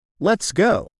Let's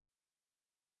go.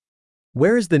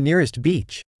 Where is the nearest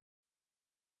beach?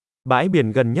 Bãi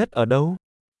biển gần nhất ở đâu?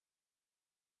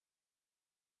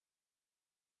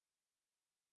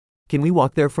 Can we walk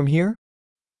there from here?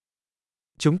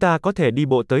 Chúng ta có thể đi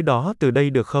bộ tới đó từ đây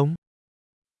được không?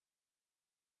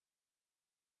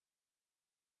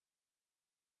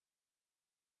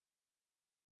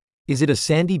 Is it a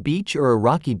sandy beach or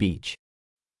a rocky beach?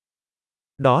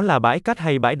 Đó là bãi cát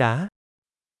hay bãi đá?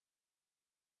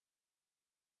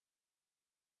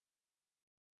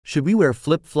 Should we wear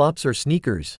flip-flops or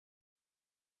sneakers?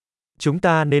 Chúng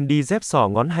ta nên đi dép xỏ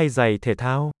ngón hay giày thể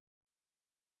thao?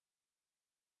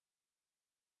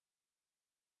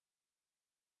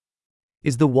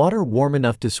 Is the water warm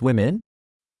enough to swim in?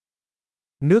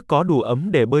 Nước có đủ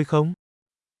ấm để bơi không?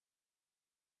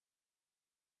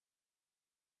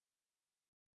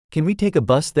 Can we take a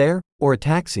bus there, or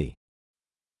a taxi?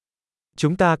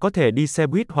 Chúng ta có thể đi xe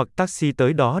buýt hoặc taxi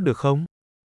tới đó được không?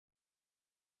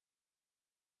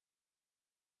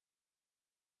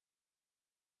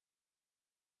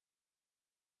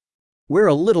 We're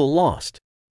a little lost.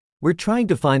 We're trying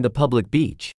to find the public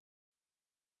beach.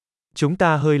 Chúng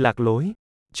ta hơi lạc lối.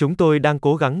 Chúng tôi đang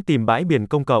cố gắng tìm bãi biển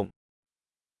công cộng.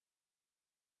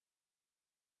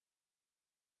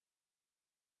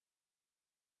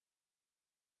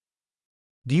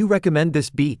 Do you recommend this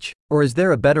beach, or is there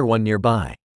a better one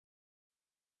nearby?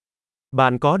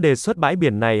 Bạn có đề xuất bãi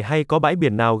biển này hay có bãi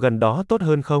biển nào gần đó tốt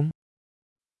hơn không?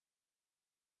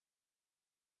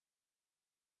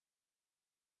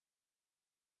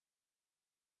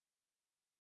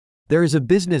 There is a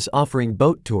business offering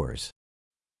boat tours.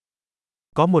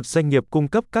 Có một doanh nghiệp cung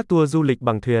cấp các tour du lịch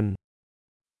bằng thuyền.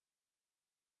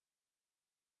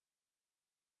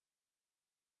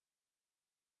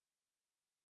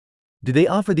 Do they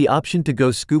offer the option to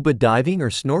go scuba diving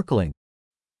or snorkeling?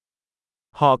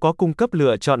 Họ có cung cấp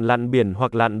lựa chọn lặn biển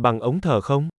hoặc lặn bằng ống thở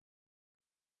không?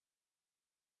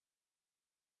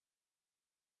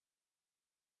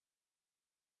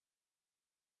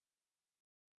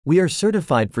 We are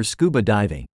certified for scuba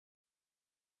diving.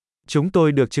 Chúng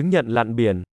tôi được chứng nhận lặn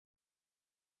biển.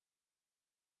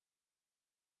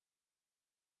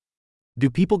 Do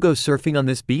people go surfing on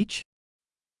this beach?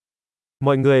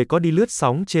 Mọi người có đi lướt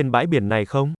sóng trên bãi biển này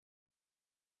không?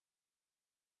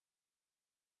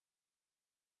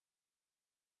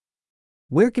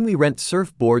 Where can we rent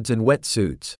surfboards and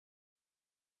wetsuits?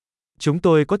 Chúng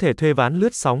tôi có thể thuê ván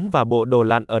lướt sóng và bộ đồ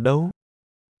lặn ở đâu?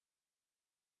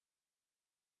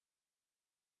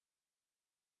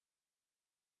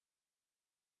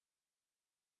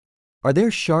 Are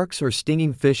there sharks or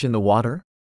stinging fish in the water?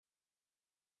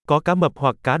 Có cá mập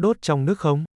hoặc cá đốt trong nước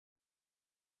không?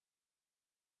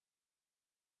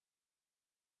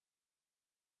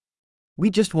 We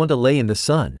just want to lay in the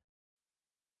sun.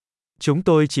 Chúng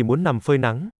tôi chỉ muốn nằm phơi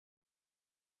nắng.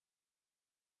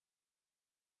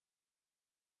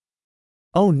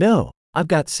 Oh no, I've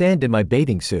got sand in my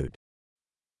bathing suit.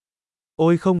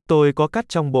 Ôi không, tôi có cát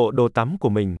trong bộ đồ tắm của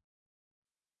mình.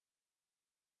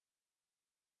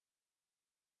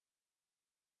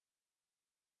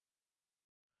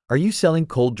 Are you selling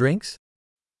cold drinks?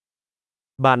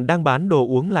 Bạn đang bán đồ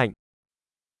uống lạnh.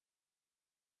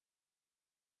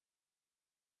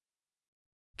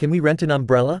 Can we rent an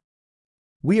umbrella?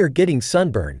 We are getting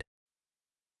sunburned.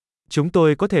 Chúng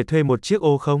tôi có thể thuê một chiếc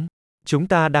ô không? Chúng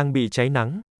ta đang bị cháy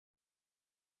nắng.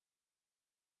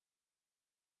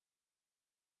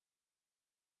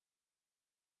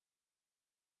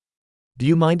 Do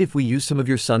you mind if we use some of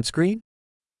your sunscreen?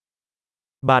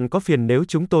 Bạn có phiền nếu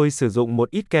chúng tôi sử dụng một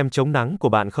ít kem chống nắng của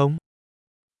bạn không?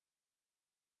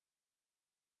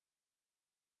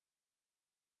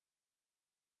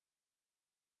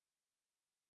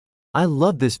 I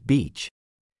love this beach.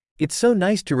 It's so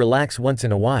nice to relax once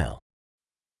in a while.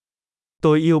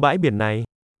 Tôi yêu bãi biển này.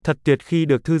 Thật tuyệt khi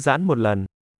được thư giãn một lần.